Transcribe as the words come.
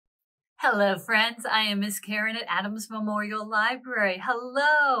Hello, friends. I am Miss Karen at Adams Memorial Library.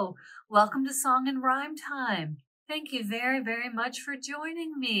 Hello. Welcome to Song and Rhyme Time. Thank you very, very much for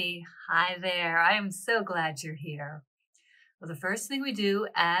joining me. Hi there. I am so glad you're here. Well, the first thing we do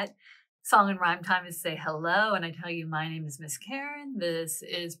at Song and Rhyme Time is say hello, and I tell you my name is Miss Karen. This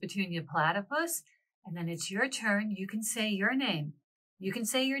is Petunia Platypus, and then it's your turn. You can say your name. You can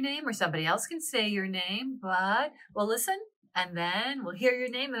say your name or somebody else can say your name, but we'll listen and then we'll hear your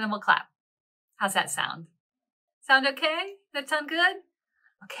name and then we'll clap. How's that sound? Sound okay? That sound good?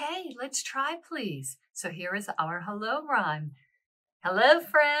 Okay, let's try, please. So here is our hello rhyme. Hello,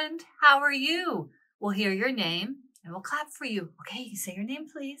 friend. How are you? We'll hear your name and we'll clap for you. Okay, you say your name,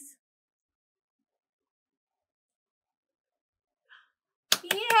 please.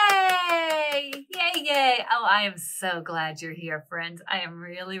 Yay! Yay, yay. Oh, I am so glad you're here, friends. I am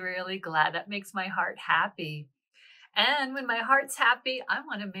really, really glad. That makes my heart happy. And when my heart's happy, I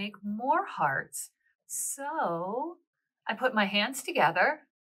want to make more hearts. So I put my hands together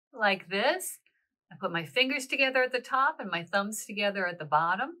like this. I put my fingers together at the top and my thumbs together at the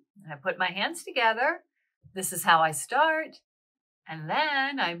bottom. And I put my hands together. This is how I start. And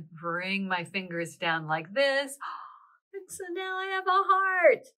then I bring my fingers down like this. And so now I have a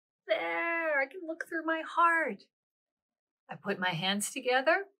heart. There, I can look through my heart. I put my hands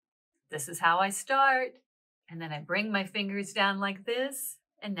together. This is how I start. And then I bring my fingers down like this.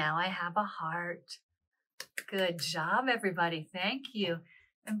 And now I have a heart. Good job, everybody. Thank you.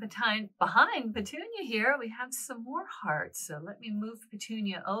 And behind Petunia here, we have some more hearts. So let me move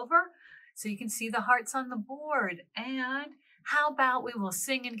Petunia over so you can see the hearts on the board. And how about we will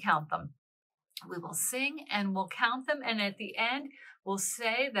sing and count them? We will sing and we'll count them. And at the end, we'll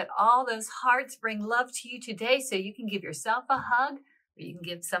say that all those hearts bring love to you today. So you can give yourself a hug or you can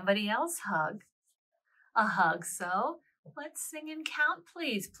give somebody else a hug. So let's sing and count,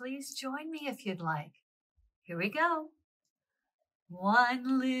 please. Please join me if you'd like. Here we go.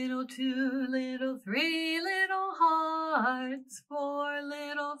 1 little, 2 little, 3 little hearts, 4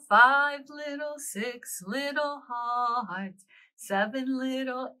 little, 5 little, 6 little hearts, 7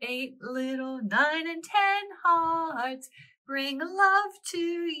 little, 8 little, 9 and 10 hearts. Bring love to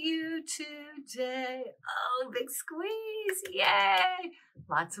you today. Oh, big squeeze. Yay.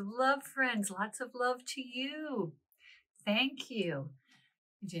 Lots of love, friends. Lots of love to you. Thank you.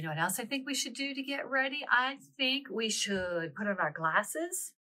 Do you know what else I think we should do to get ready? I think we should put on our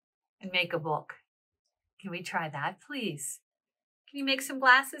glasses and make a book. Can we try that, please? Can you make some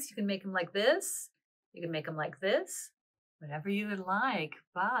glasses? You can make them like this. You can make them like this. Whatever you would like.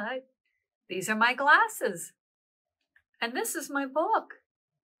 But these are my glasses. And this is my book.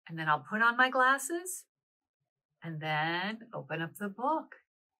 And then I'll put on my glasses and then open up the book.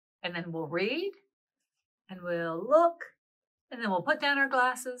 And then we'll read and we'll look and then we'll put down our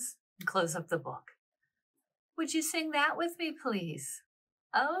glasses and close up the book. Would you sing that with me, please?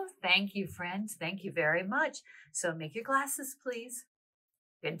 Oh, thank you, friends. Thank you very much. So make your glasses, please.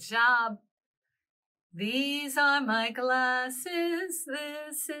 Good job. These are my glasses.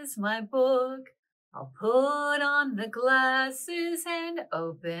 This is my book. I'll put on the glasses and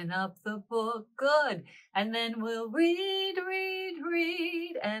open up the book. Good. And then we'll read, read,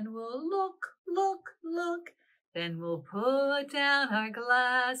 read, and we'll look, look, look. Then we'll put down our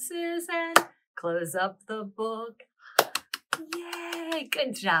glasses and close up the book. Yay!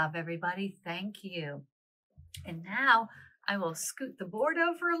 Good job, everybody. Thank you. And now I will scoot the board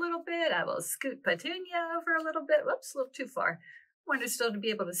over a little bit. I will scoot Petunia over a little bit. Whoops, a little too far. I want her still to be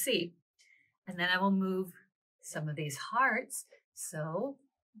able to see. And then I will move some of these hearts so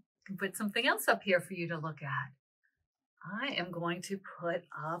I can put something else up here for you to look at. I am going to put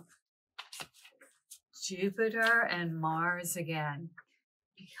up Jupiter and Mars again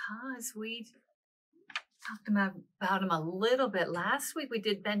because we talked about them a little bit. Last week we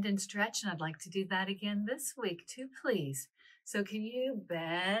did bend and stretch, and I'd like to do that again this week too, please. So can you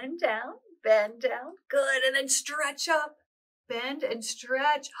bend down, good, and then stretch up. Bend and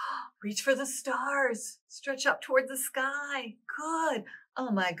stretch. Reach for the stars. Stretch up toward the sky. Good.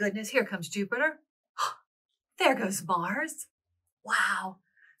 Oh my goodness. Here comes Jupiter. There goes Mars. Wow.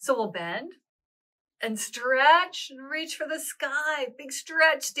 So we'll bend and stretch and reach for the sky. Big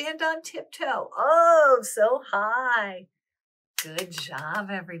stretch. Stand on tiptoe. Oh, so high. Good job,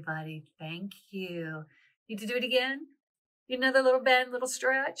 everybody. Thank you. Need to do it again? Another little bend, little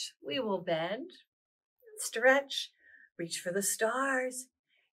stretch. We will bend and stretch. Reach for the stars.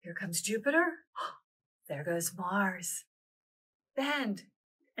 Here comes Jupiter. There goes Mars. Bend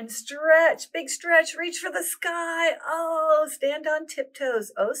and stretch. Big stretch. Reach for the sky. Oh, stand on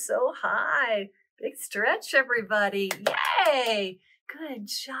tiptoes. Oh, so high. Big stretch, everybody. Yay. Good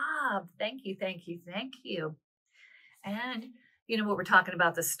job. Thank you, thank you, thank you. And you know what, we're talking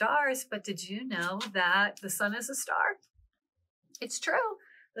about the stars, but did you know that the sun is a star? It's true.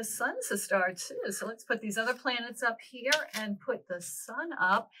 The sun's a star too. So let's put these other planets up here and put the sun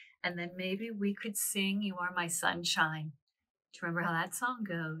up. And then maybe we could sing You Are My Sunshine. Do you remember how that song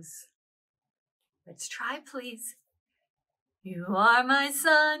goes? Let's try, please. You are my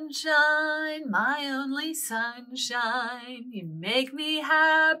sunshine, my only sunshine. You make me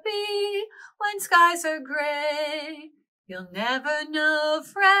happy when skies are gray. You'll never know,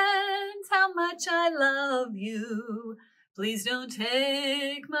 friends, how much I love you. Please don't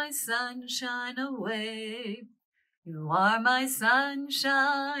take my sunshine away. You are my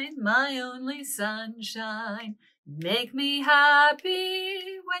sunshine, my only sunshine. Make me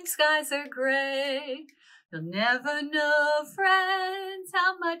happy when skies are gray. You'll never know, friends,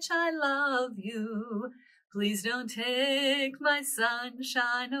 how much I love you. Please don't take my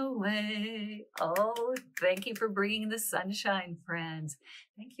sunshine away. Oh, thank you for bringing the sunshine, friends.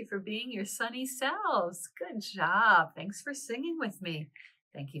 Thank you for being your sunny selves. Good job. Thanks for singing with me.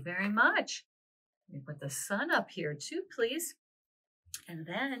 Thank you very much. Let me put the sun up here too, please. And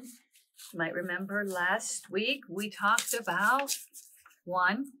then you might remember last week we talked about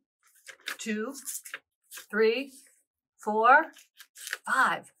 1, 2, 3, 4,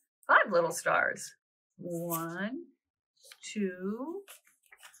 5. 5 little stars. 1, 2,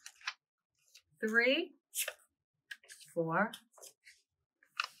 3, 4,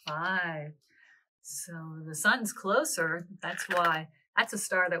 5. So the sun's closer. That's why. That's a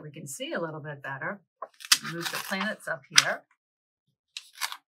star that we can see a little bit better. Move the planets up here.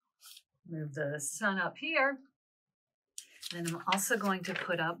 Move the sun up here. And I'm also going to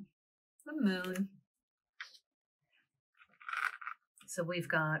put up the moon. So we've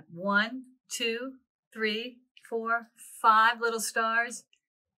got 1, 2, 3, 4, 5 little stars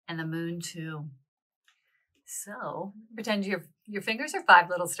and the moon too. So pretend your fingers are 5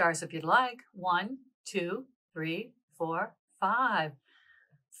 little stars if you'd like. 1, 2, 3, 4, 5.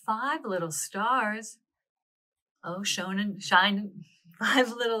 5 little stars. Oh, shine, 5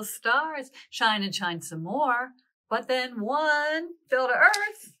 little stars. Shine and shine some more. But then 1 fell to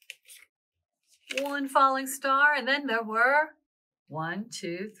earth. 1 falling star. And then there were 1,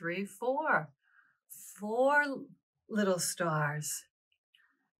 2, 3, 4. 4 little stars.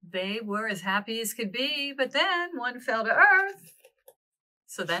 They were as happy as could be, but then 1 fell to earth.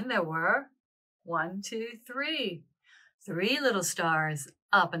 So then there were 1, 2, 3. 3 little stars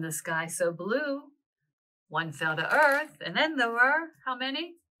up in the sky so blue. 1 fell to earth, and then there were, how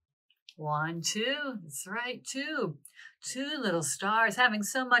many? 1, 2, that's right, 2. 2 little stars having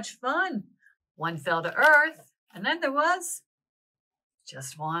so much fun. 1 fell to earth, and then there was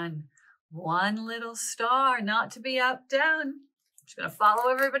just 1. 1 little star, not to be outdone. She's going to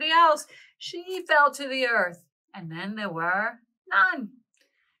follow everybody else. She fell to the earth, and then there were none.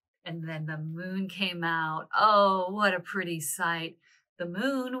 And then the moon came out. Oh, what a pretty sight. The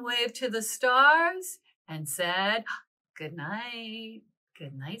moon waved to the stars and said, good night.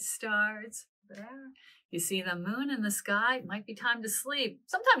 Good night, stars. There. You see the moon in the sky, it might be time to sleep.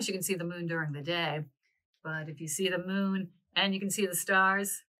 Sometimes you can see the moon during the day, but if you see the moon and you can see the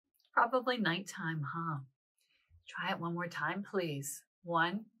stars, probably nighttime, huh? Try it one more time, please.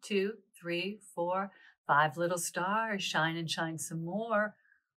 1, 2, 3, 4, 5 little stars. Shine and shine some more.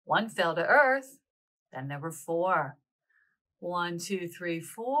 1 fell to earth. Then there were 4. 1, 2, 3,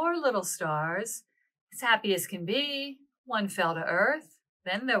 4 little stars. As happy as can be. 1 fell to earth.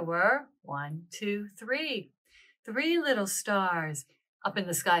 Then there were 1, 2, 3. 3 little stars up in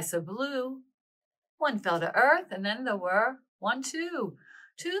the sky so blue. 1 fell to earth, and then there were 1, 2.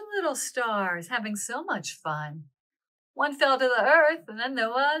 2 little stars having so much fun. 1 fell to the earth, and then there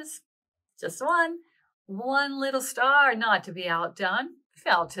was just 1. 1 little star, not to be outdone,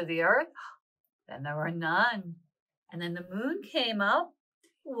 fell to the earth. Then there were none. And then the moon came up.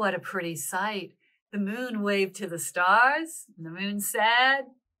 What a pretty sight. The moon waved to the stars, and the moon said,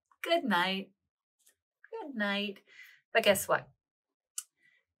 good night. Good night. But guess what?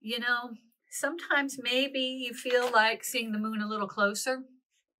 You know, sometimes maybe you feel like seeing the moon a little closer.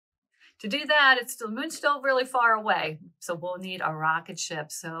 To do that, the moon's still really far away, so we'll need a rocket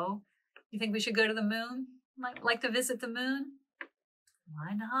ship. So you think we should go to the moon? Might like to visit the moon?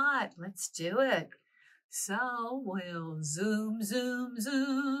 Why not? Let's do it. So we'll zoom, zoom,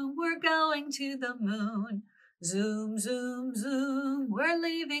 zoom. We're going to the moon. Zoom, zoom, zoom. We're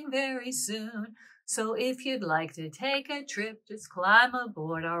leaving very soon. So if you'd like to take a trip, just climb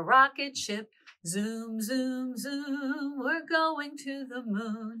aboard our rocket ship. Zoom, zoom, zoom. We're going to the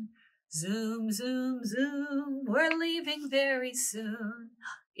moon. Zoom, zoom, zoom, we're leaving very soon.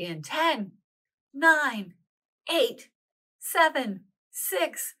 In 10, 9, 8, 7,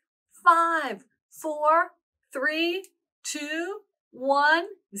 6, 5, 4, 3, 2, 1,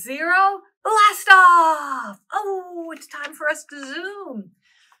 0. Blast off! Oh, it's time for us to zoom.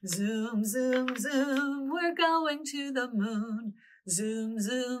 Zoom, zoom, zoom, we're going to the moon. Zoom,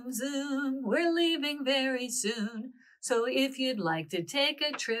 zoom, zoom, we're leaving very soon. So if you'd like to take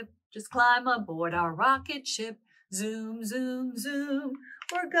a trip, just climb aboard our rocket ship. Zoom, zoom, zoom,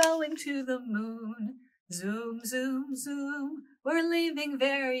 we're going to the moon. Zoom, zoom, zoom, we're leaving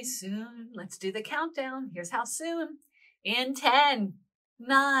very soon. Let's do the countdown. Here's how soon. In 10,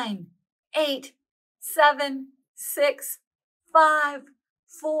 9, 8, 7, 6, 5,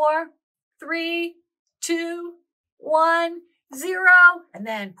 4, 3, 2, 1, 0. And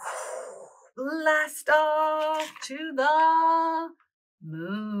then blast off to the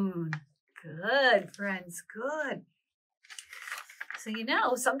moon. Good, friends, good. So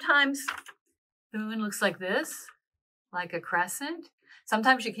sometimes the moon looks like this, like a crescent.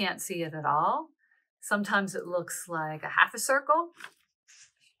 Sometimes you can't see it at all. Sometimes it looks like a half a circle,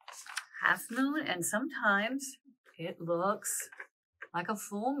 half moon, and sometimes it looks like a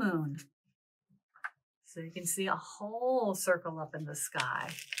full moon. So you can see a whole circle up in the sky.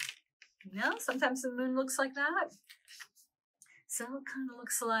 Sometimes the moon looks like that. So it kind of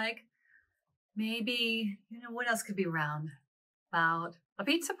looks like maybe, what else could be round? About a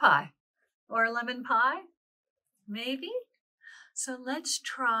pizza pie or a lemon pie, maybe? So let's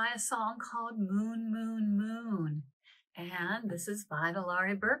try a song called Moon, Moon, Moon. And this is by the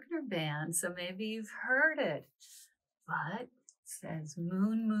Laurie Berkner Band, so maybe you've heard it. But it says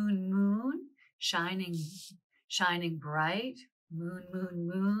moon, moon, moon, shining, shining bright, moon, moon,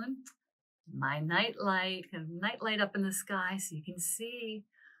 moon. My nightlight up in the sky so you can see.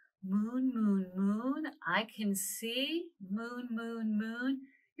 Moon, moon, moon, I can see. Moon, moon, moon,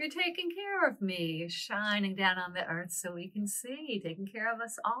 you're taking care of me. You're shining down on the earth so we can see, taking care of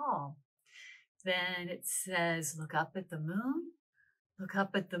us all. Then it says, look up at the moon, look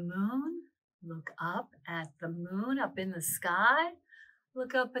up at the moon, look up at the moon up in the sky.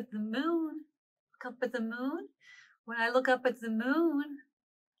 Look up at the moon, look up at the moon. When I look up at the moon,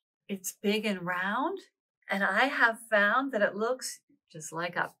 it's big and round, and I have found that it looks just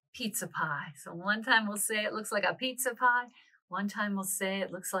like a pizza pie. So one time we'll say it looks like a pizza pie. One time we'll say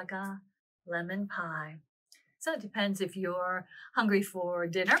it looks like a lemon pie. So it depends if you're hungry for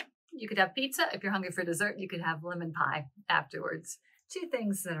dinner. You could have pizza. If you're hungry for dessert, you could have lemon pie afterwards. Two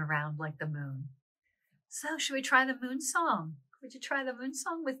things that are round like the moon. So should we try the moon song? Would you try the moon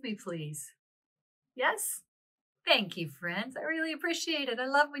song with me, please? Yes? Thank you, friends. I really appreciate it. I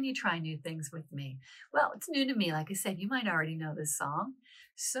love when you try new things with me. Well, it's new to me. Like I said, you might already know this song.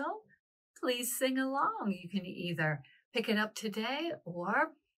 So please sing along. You can either pick it up today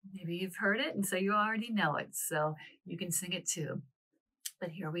or maybe you've heard it and so you already know it. So you can sing it too.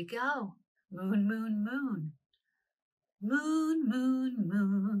 But here we go. Moon, moon, moon. Moon, moon,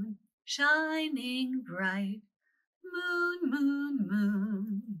 moon, shining bright. Moon, moon,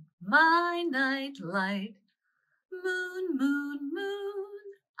 moon, my night light. Moon, moon, moon,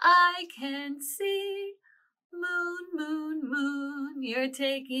 I can see. Moon, moon, moon, you're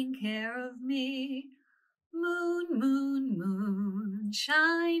taking care of me. Moon, moon, moon,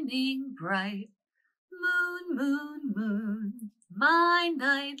 shining bright. Moon, moon, moon, my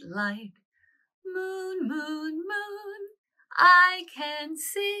night light. Moon, moon, moon, I can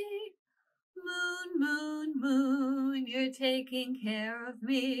see. Moon, moon, moon, you're taking care of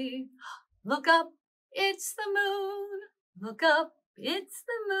me. Look up, it's the moon. Look up, it's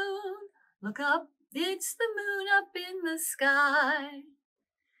the moon. Look up, it's the moon up in the sky.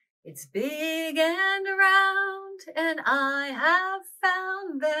 It's big and round, and I have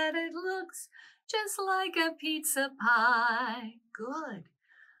found that it looks just like a pizza pie. Good.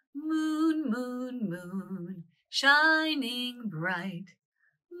 Moon, moon, moon, shining bright.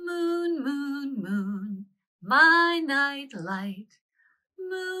 Moon, moon, moon, my night light.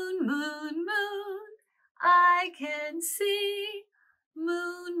 Moon, moon, moon, I can see.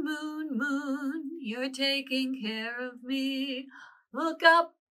 Moon, moon, moon, you're taking care of me. Look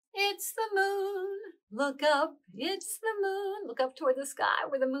up, it's the moon. Look up, it's the moon. Look up toward the sky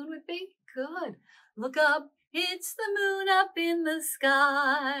where the moon would be. Good. Look up, it's the moon up in the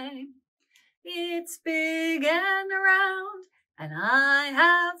sky. It's big and round, and I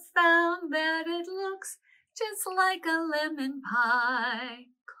have found that it looks just like a lemon pie.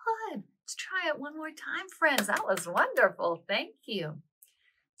 Good. Let's try it one more time, friends. That was wonderful. Thank you.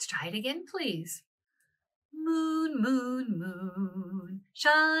 Let's try it again, please. Moon, moon, moon,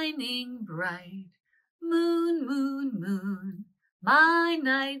 shining bright. Moon, moon, moon, my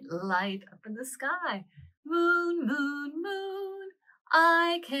night light up in the sky. Moon, moon, moon,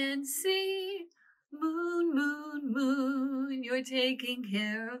 I can see. Moon, moon, moon, you're taking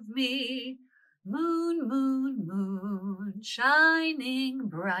care of me. Moon, moon, moon, shining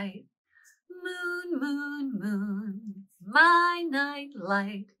bright. Moon, moon, moon, my night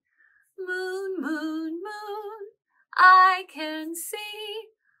light. Moon, moon, moon, I can see.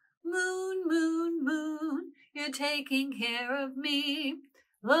 Moon, moon, moon, you're taking care of me.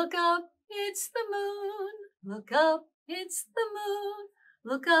 Look up, it's the moon. Look up, it's the moon.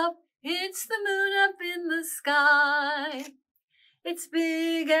 Look up, it's the moon up in the sky. It's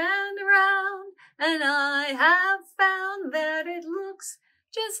big and round, and I have found that it looks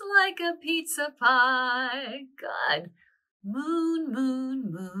just like a pizza pie. Good. Moon,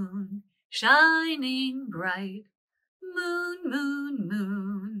 moon, moon, shining bright. Moon, moon,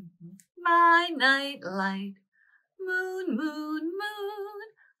 moon, my night light. Moon, moon, moon,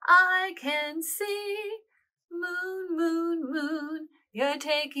 I can see. Moon, moon, moon, you're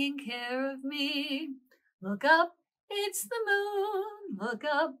taking care of me. Look up, it's the moon. Look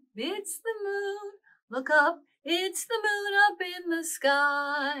up, it's the moon. Look up, it's the moon up in the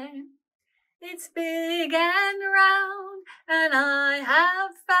sky. It's big and round, and I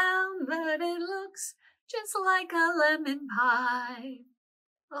have found that it looks just like a lemon pie.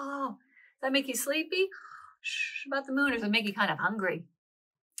 Oh, does that make you sleepy? Shh, about the moon, or does it make you kind of hungry?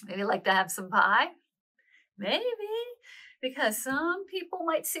 Maybe like to have some pie? Maybe, because some people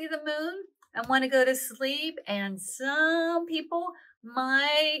might see the moon and want to go to sleep, and some people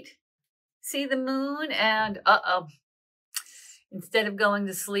might see the moon and, instead of going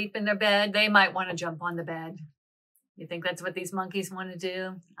to sleep in their bed, they might want to jump on the bed. You think that's what these monkeys want to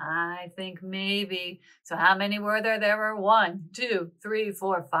do? I think maybe. So how many were there? There were 1, 2, 3,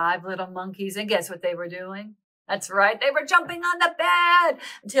 4, 5 little monkeys. And guess what they were doing? That's right. They were jumping on the bed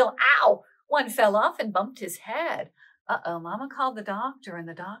until, ow, one fell off and bumped his head. Mama called the doctor, and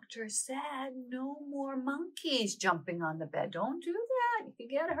the doctor said, no more monkeys jumping on the bed. Don't do that. You could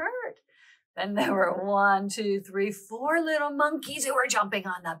get hurt. Then there were 1, 2, 3, 4 little monkeys who were jumping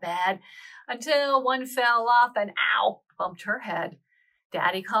on the bed until one fell off and, ow, bumped her head.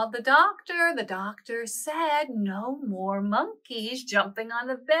 Daddy called the doctor. The doctor said, no more monkeys jumping on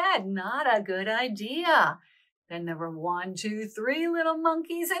the bed. Not a good idea. Then there were 1, 2, 3 little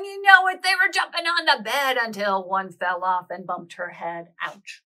monkeys, and you know it, they were jumping on the bed until one fell off and bumped her head.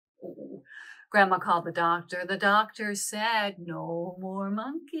 Ouch. Ooh. Grandma called the doctor. The doctor said, no more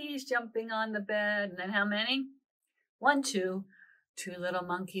monkeys jumping on the bed. And then how many? 1, 2. 2 little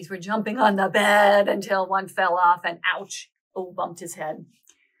monkeys were jumping on the bed until one fell off and, ouch, bumped his head.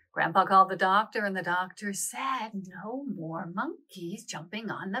 Grandpa called the doctor, and the doctor said, no more monkeys jumping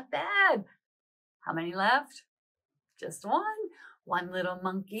on the bed. How many left? Just 1. 1 little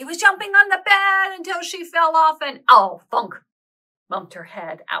monkey was jumping on the bed until she fell off and, thunk, bumped her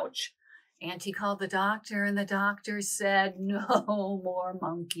head. Ouch. Auntie called the doctor, and the doctor said, no more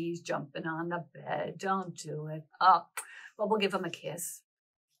monkeys jumping on the bed. Don't do it. Well, we'll give them a kiss.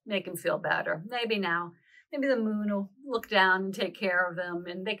 Make them feel better. Maybe now. Maybe the moon will look down and take care of them,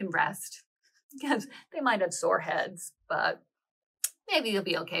 and they can rest. Because they might have sore heads, but maybe they'll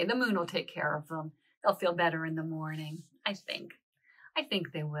be okay. The moon will take care of them. They'll feel better in the morning, I think. I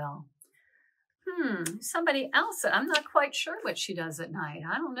think they will. Somebody else, I'm not quite sure what she does at night.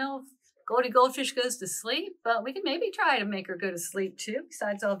 I don't know if Goldie Goldfish goes to sleep, but we can maybe try to make her go to sleep too,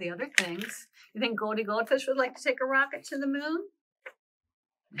 besides all the other things. You think Goldie Goldfish would like to take a rocket to the moon?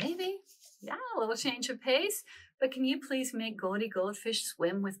 Maybe. Yeah, a little change of pace. But can you please make Goldie Goldfish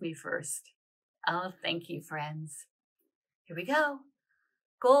swim with me first? Oh, thank you, friends. Here we go.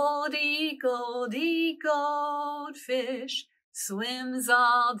 Goldie, Goldie Goldfish swims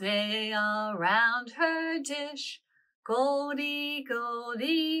all day around her dish. Goldie,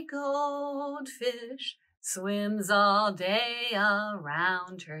 Goldie Goldfish swims all day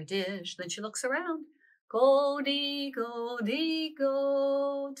around her dish. Then she looks around. Goldie, Goldie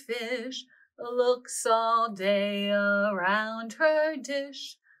Goldfish looks all day around her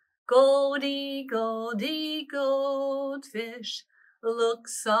dish. Goldie, Goldie Goldfish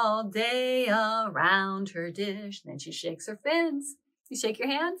looks all day around her dish. Then she shakes her fins. You shake your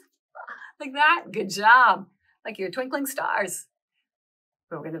hands like that. Good job. Like your twinkling stars.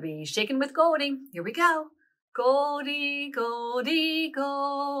 We're going to be shaking with Goldie. Here we go. Goldie, Goldie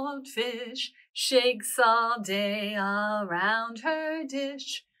Goldfish shakes all day around her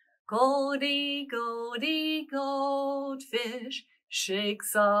dish. Goldie, Goldie Goldfish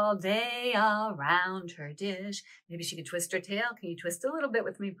shakes all day around her dish. Maybe she could twist her tail. Can you twist a little bit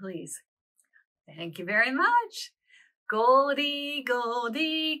with me, please? Thank you very much. Goldie,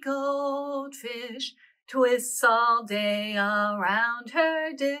 Goldie, goldfish, twists all day around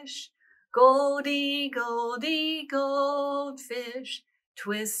her dish. Goldie, Goldie, goldfish,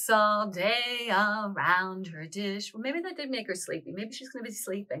 twists all day around her dish. Well, maybe that did make her sleepy. Maybe she's going to be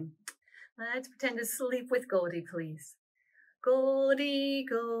sleeping. Let's pretend to sleep with Goldie, please. Goldie,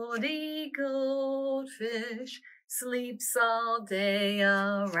 Goldie, goldfish, sleeps all day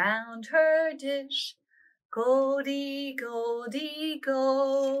around her dish. Goldie, Goldie,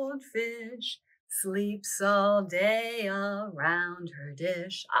 goldfish, sleeps all day around her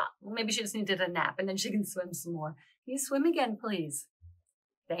dish. Well, maybe she just needed a nap and then she can swim some more. Can you swim again, please?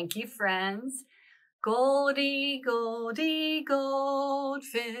 Thank you, friends. Goldie, Goldie,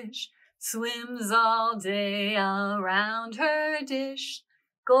 goldfish, swims all day around her dish.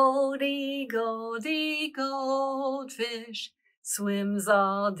 Goldie, Goldie, goldfish, swims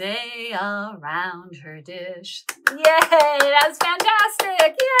all day around her dish. Yay, that was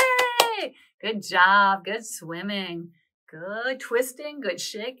fantastic. Yay. Good job, good swimming, good twisting, good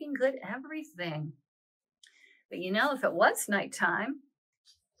shaking, good everything. But you know, if it was nighttime,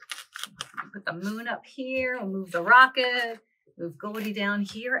 put the moon up here, we'll move the rocket, move Goldie down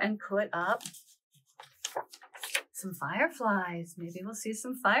here and put up some fireflies. Maybe we'll see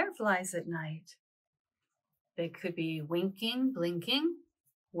some fireflies at night. They could be winking, blinking,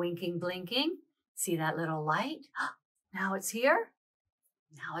 winking, blinking. See that little light? Now it's here.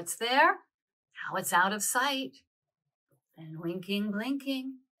 Now it's there. Now it's out of sight. And winking,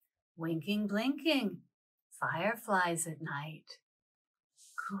 blinking, winking, blinking. Fireflies at night.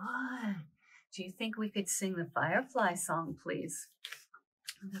 Good. Do you think we could sing the firefly song, please?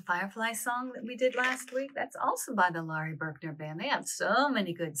 The firefly song that we did last week, that's also by the Laurie Berkner Band. They have so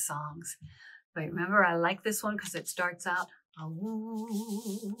many good songs. But remember, I like this one because it starts out,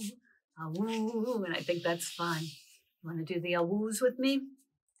 a-woo, a-woo, and I think that's fun. You want to do the a-woos with me?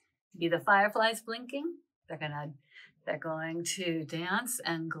 Be the fireflies blinking? They're going to dance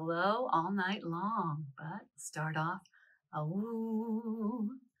and glow all night long. But start off,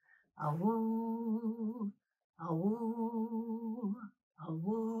 a-woo, a-woo, a-woo,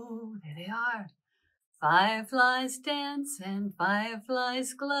 a-woo. There they are. Fireflies dance and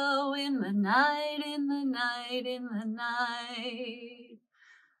fireflies glow in the night, in the night, in the night.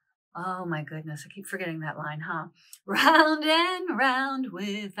 Oh my goodness, I keep forgetting that line, huh? Round and round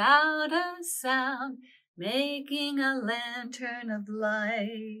without a sound, making a lantern of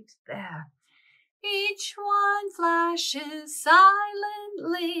light. There. Each one flashes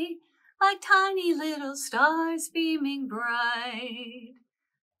silently, like tiny little stars beaming bright.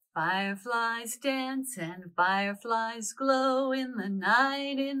 Fireflies dance and fireflies glow in the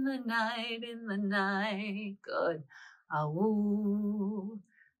night, in the night, in the night. Good. A-woo,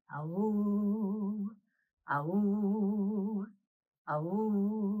 a-woo, a-woo,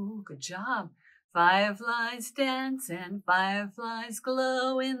 a-woo. Good job. Fireflies dance and fireflies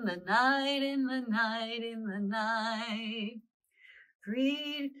glow in the night, in the night, in the night.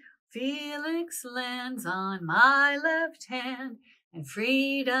 Felix lands on my left hand, and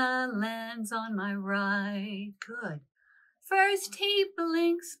Frida lands on my right. Good. First he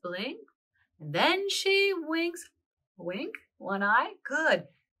blinks, blink, and then she winks, wink, one eye. Good.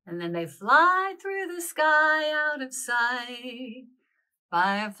 And then they fly through the sky out of sight.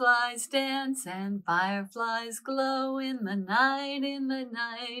 Fireflies dance and fireflies glow in the night, in the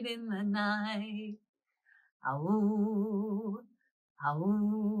night, in the night. Ah-woo,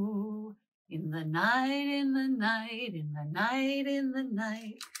 ah-woo. In the night, in the night, in the night, in the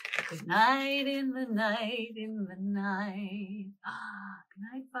night. Good night, in the night, in the night. Good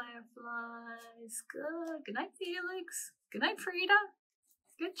night, fireflies. Good. Good night, Felix. Good night, Frida.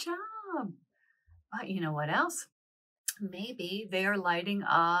 Good job. But you know what else? Maybe they are lighting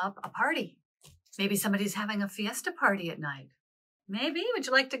up a party. Maybe somebody's having a fiesta party at night. Maybe. Would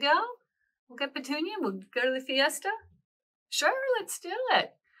you like to go? We'll get Petunia. We'll go to the fiesta. Sure, let's do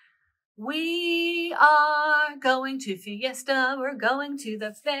it. We are going to fiesta, we're going to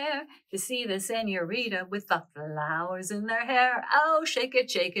the fair to see the senorita with the flowers in their hair. Oh, shake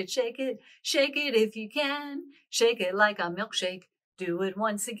it, shake it, shake it, shake it if you can. Shake it like a milkshake, do it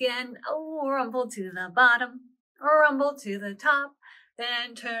once again. Oh, rumble to the bottom, rumble to the top,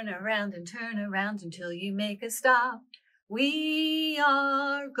 then turn around until you make a stop. We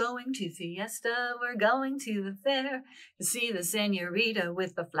are going to fiesta, we're going to the fair to see the senorita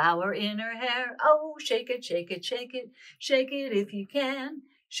with the flower in her hair. Oh, shake it, shake it, shake it, shake it if you can.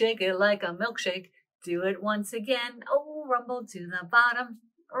 Shake it like a milkshake, do it once again. Oh, rumble to the bottom,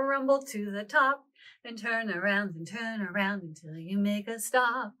 rumble to the top, then turn around until you make a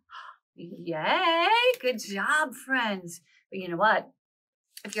stop. Yay! Good job, friends. But you know what?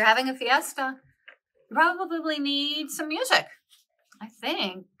 If you're having a fiesta, you probably need some music, I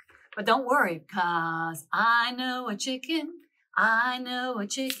think. But don't worry, 'cause I know a chicken, and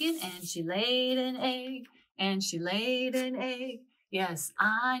she laid an egg, and she laid an egg. Yes,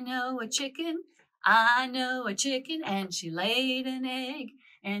 I know a chicken, and she laid an egg,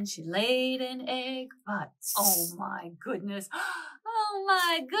 and she laid an egg. But, oh my goodness,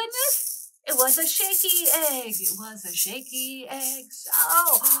 it was a shaky egg. It was a shaky egg.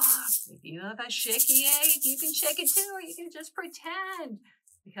 So, if you have a shaky egg, you can shake it too, or you can just pretend.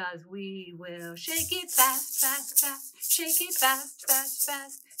 Because we will shake it fast, fast, fast. Shake it fast, fast,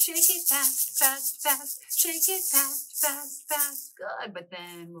 fast. Shake it fast, fast, fast. Shake it fast, fast, fast. Good, but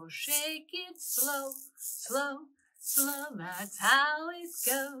then we'll shake it slow, slow, slow. That's how it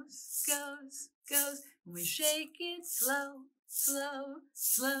goes, goes, goes. We shake it slow, slow,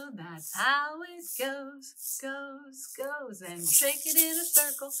 slow. That's how it goes, goes, goes. And we'll shake it in a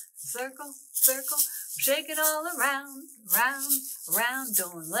circle, circle, circle. Shake it all around, round, round.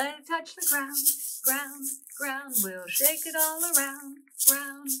 Don't let it touch the ground, ground, ground. We'll shake it all around,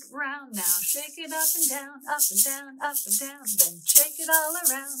 round, round. Now shake it up and down, up and down, up and down. Then shake it all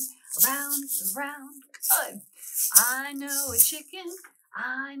around, round, round. Good. I know a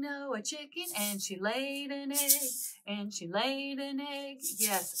chicken, and she laid an egg, and she laid an egg.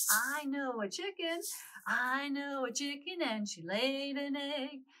 Yes, I know a chicken, and she laid an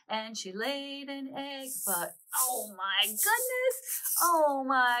egg, and she laid an egg. But oh my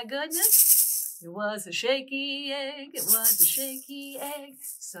goodness, it was a shaky egg, it was a shaky egg.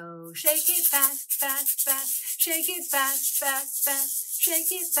 So shake it fast, fast, fast, shake it fast, fast, fast,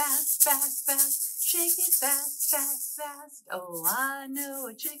 shake it fast, fast, fast. Shake it fast, fast, fast. Oh, I know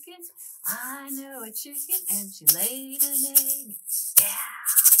a chicken, and she laid an egg. Yeah.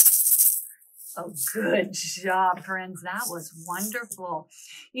 Oh, good job, friends. That was wonderful.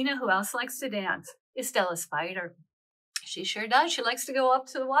 You know who else likes to dance? Estella Spider. She sure does. She likes to go up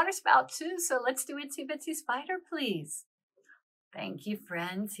to the water spout too. So let's do Itsy Bitsy Spider, please. Thank you,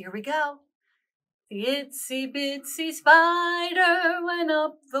 friends. Here we go. The itsy bitsy spider went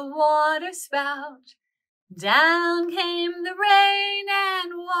up the water spout. Down came the rain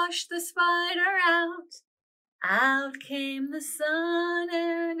and washed the spider out. Out came the sun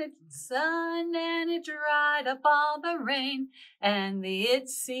and it dried up all the rain. And the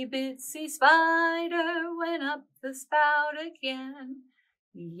itsy bitsy spider went up the spout again.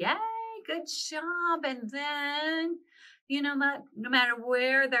 Yay, good job. And then, you know, no matter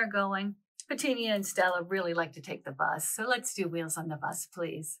where they're going, Petunia and Stella really like to take the bus. So let's do Wheels on the Bus,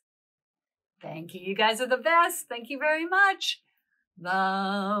 please. Thank you. You guys are the best. Thank you very much.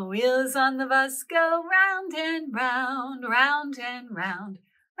 The wheels on the bus go round and round, round and round,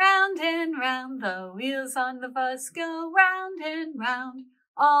 round and round. The wheels on the bus go round and round,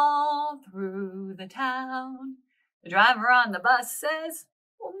 all through the town. The driver on the bus says,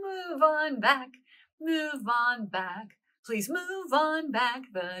 well, move on back, move on back. Please move on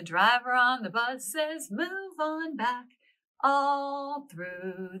back. The driver on the bus says, move on back, all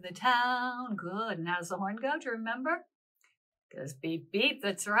through the town. Good. And how does the horn go? Do you remember? Goes beep, beep.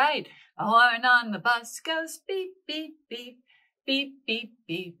 That's right. The horn on the bus goes beep, beep, beep, beep, beep,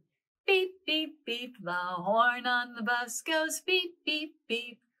 beep, beep, beep, beep. The horn on the bus goes beep, beep,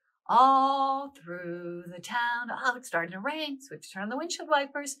 beep, all through the town. Oh, it's starting to rain. Switch, turn on the windshield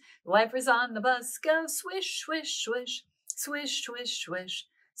wipers. The wipers on the bus go swish, swish, swish, swish, swish, swish,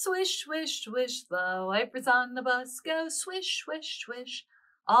 swish, swish, swish. The wipers on the bus go swish, swish, swish,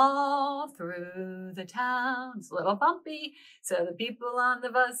 all through the town. It's a little bumpy, so the people on the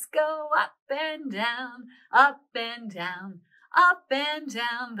bus go up and down, up and down, up and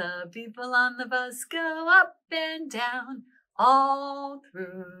down. The people on the bus go up and down, all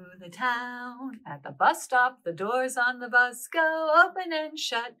through the town. At the bus stop, the doors on the bus go open and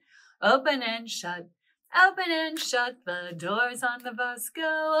shut, open and shut, open and shut. The doors on the bus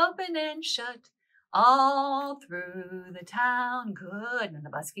go open and shut, all through the town. Good. And the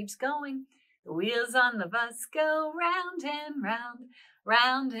bus keeps going. The wheels on the bus go round and round,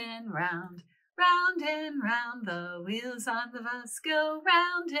 round and round, round and round. The wheels on the bus go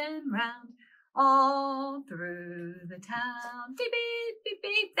round and round, all through the town. Beep, beep, beep,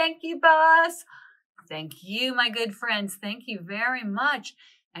 beep. Thank you, bus. Thank you, my good friends. Thank you very much.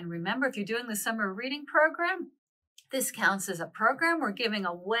 And remember, if you're doing the summer reading program, this counts as a program. We're giving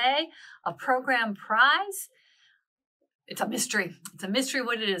away a program prize. It's a mystery. It's a mystery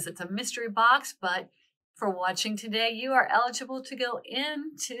what it is. It's a mystery box, but for watching today. You are eligible to go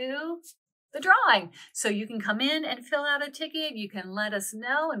into the drawing. So you can come in and fill out a ticket. You can let us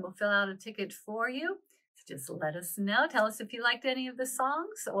know and we'll fill out a ticket for you. So just let us know. Tell us if you liked any of the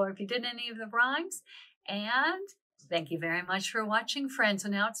songs or if you did any of the rhymes. And thank you very much for watching, friends. So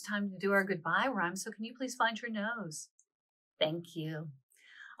now it's time to do our goodbye rhyme. So can you please find your nose? Thank you.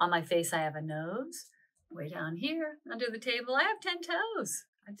 On my face, I have a nose. Way down here under the table, I have 10 toes.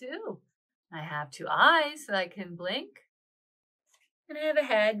 I do. I have 2 eyes that I can blink. And I have a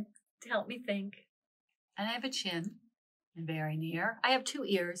head to help me think. And I have a chin. And very near, I have 2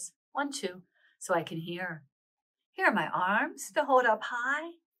 ears. 1, 2, so I can hear. Here are my arms to hold up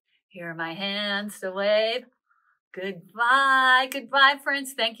high. Here are my hands to wave. Goodbye. Goodbye,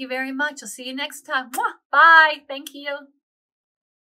 friends. Thank you very much. I'll see you next time. Mwah! Bye. Thank you.